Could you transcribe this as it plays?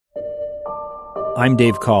I'm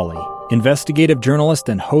Dave Cawley, investigative journalist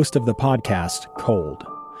and host of the podcast Cold.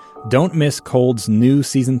 Don't miss Cold's new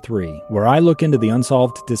Season 3, where I look into the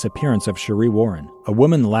unsolved disappearance of Sheree Warren, a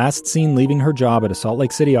woman last seen leaving her job at a Salt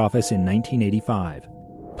Lake City office in 1985.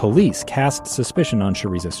 Police cast suspicion on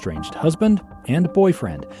Sheree's estranged husband and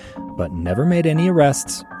boyfriend, but never made any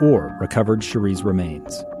arrests or recovered Sheree's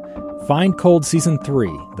remains. Find Cold Season 3,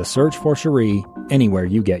 The Search for Sheree, anywhere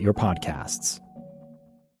you get your podcasts.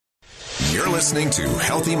 You're listening to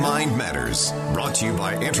Healthy Mind Matters, brought to you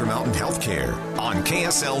by Intermountain Healthcare on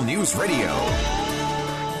KSL News Radio.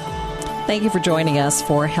 Thank you for joining us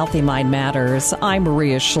for Healthy Mind Matters. I'm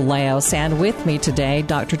Maria Shilaos, and with me today,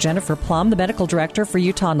 Dr. Jennifer Plum, the medical director for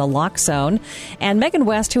Utah Naloxone, and Megan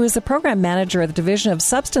West, who is the program manager at the Division of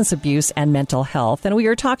Substance Abuse and Mental Health. And we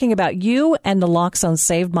are talking about You and Naloxone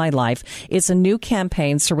Saved My Life. It's a new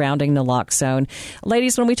campaign surrounding naloxone.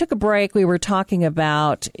 Ladies, when we took a break, we were talking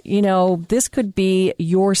about, this could be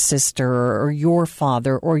your sister or your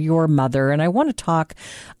father or your mother. And I want to talk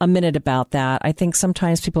a minute about that. I think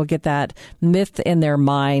sometimes people get that myth in their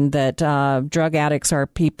mind that drug addicts are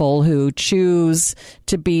people who choose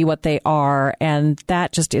to be what they are, and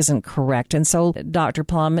that just isn't correct. And so, Dr.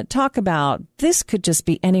 Plum, talk about this could just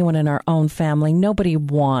be anyone in our own family. Nobody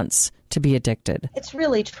wants to be addicted. It's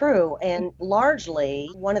really true. And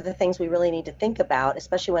largely, one of the things we really need to think about,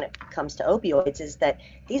 especially when it comes to opioids, is that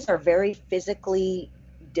these are very physically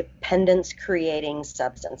dependence-creating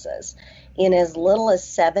substances. In as little as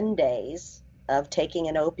 7 days of taking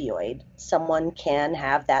an opioid, someone can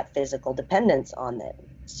have that physical dependence on them.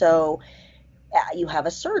 So you have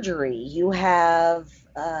a surgery, you have,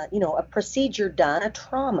 a procedure done, a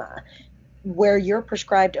trauma, where you're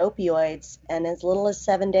prescribed opioids, and as little as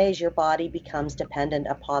 7 days, your body becomes dependent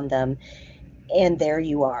upon them. And there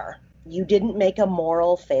you are. You didn't make a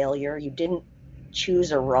moral failure. You didn't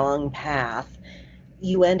choose a wrong path.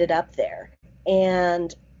 You ended up there.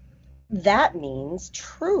 And that means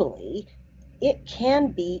truly it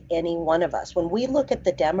can be any one of us. When we look at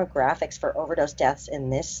the demographics for overdose deaths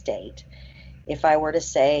in this state, if I were to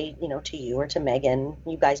say, to you or to Megan,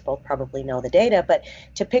 you guys both probably know the data, but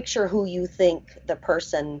to picture who you think the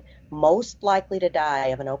person most likely to die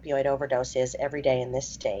of an opioid overdose is every day in this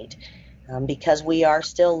state, because we are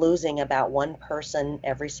still losing about one person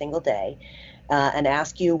every single day, and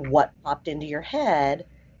ask you what popped into your head,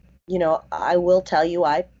 I will tell you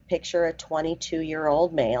I picture a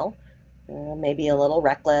 22-year-old male, maybe a little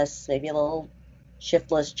reckless, maybe a little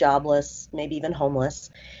shiftless, jobless, maybe even homeless.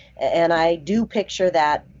 And I do picture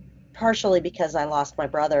that partially because I lost my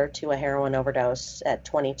brother to a heroin overdose at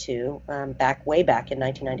 22, way back in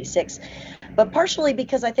 1996, but partially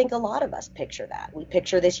because I think a lot of us picture that. We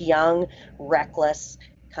picture this young, reckless,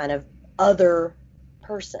 kind of other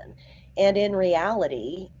person. And in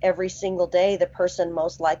reality, every single day, the person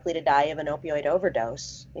most likely to die of an opioid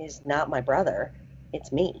overdose is not my brother,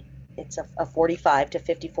 it's me. It's a 45 to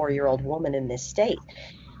 54-year-old woman in this state.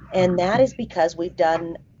 And that is because we've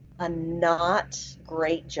done a not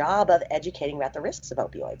great job of educating about the risks of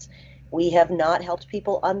opioids. We have not helped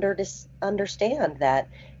people understand that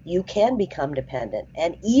you can become dependent.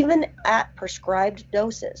 And even at prescribed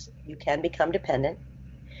doses, you can become dependent.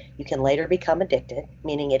 You can later become addicted,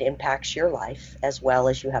 meaning it impacts your life as well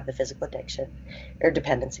as you have the physical addiction, or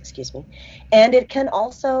dependence, And it can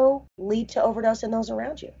also lead to overdose in those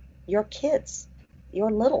around you. Your kids,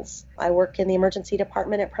 your littles. I work in the emergency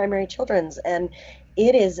department at Primary Children's, and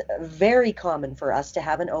it is very common for us to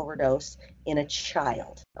have an overdose in a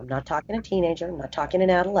child. I'm not talking a teenager, I'm not talking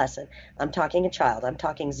an adolescent, I'm talking a child. I'm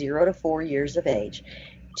talking 0 to 4 years of age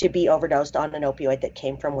to be overdosed on an opioid that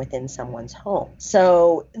came from within someone's home.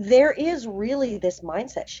 So there is really this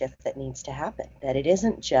mindset shift that needs to happen, that it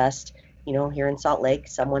isn't just, here in Salt Lake,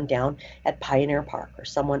 someone down at Pioneer Park or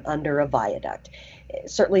someone under a viaduct.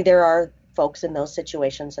 Certainly there are folks in those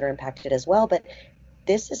situations that are impacted as well, but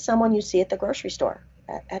this is someone you see at the grocery store,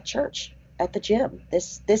 at church, at the gym.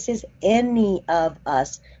 This is any of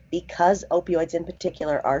us, because opioids in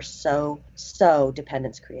particular are so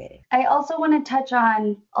dependence creating. I also want to touch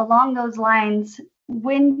on, along those lines,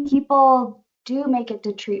 when people do make it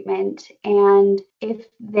to treatment, and if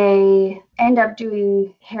they end up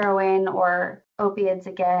doing heroin or opiates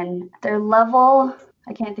again, their level,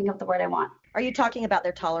 I can't think of the word I want. Are you talking about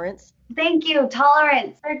their tolerance? Thank you,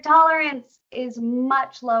 tolerance. Their tolerance is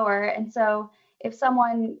much lower. And so if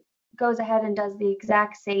someone goes ahead and does the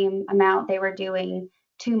exact same amount they were doing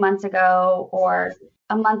 2 months ago or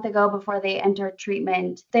a month ago before they enter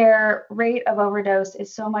treatment, their rate of overdose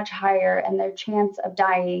is so much higher and their chance of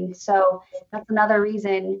dying. So that's another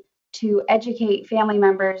reason to educate family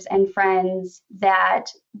members and friends that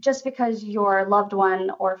just because your loved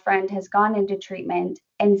one or friend has gone into treatment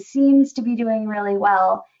and seems to be doing really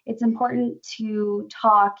well, it's important to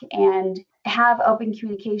talk and have open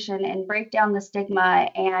communication and break down the stigma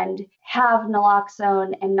and have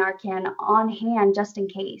naloxone and Narcan on hand just in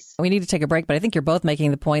case. We need to take a break, but I think you're both making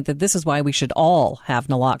the point that this is why we should all have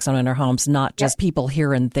naloxone in our homes, not just people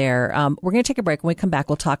here and there. We're going to take a break. When we come back,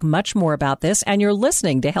 we'll talk much more about this. And you're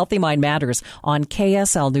listening to Healthy Mind Matters on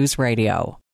KSL News Radio.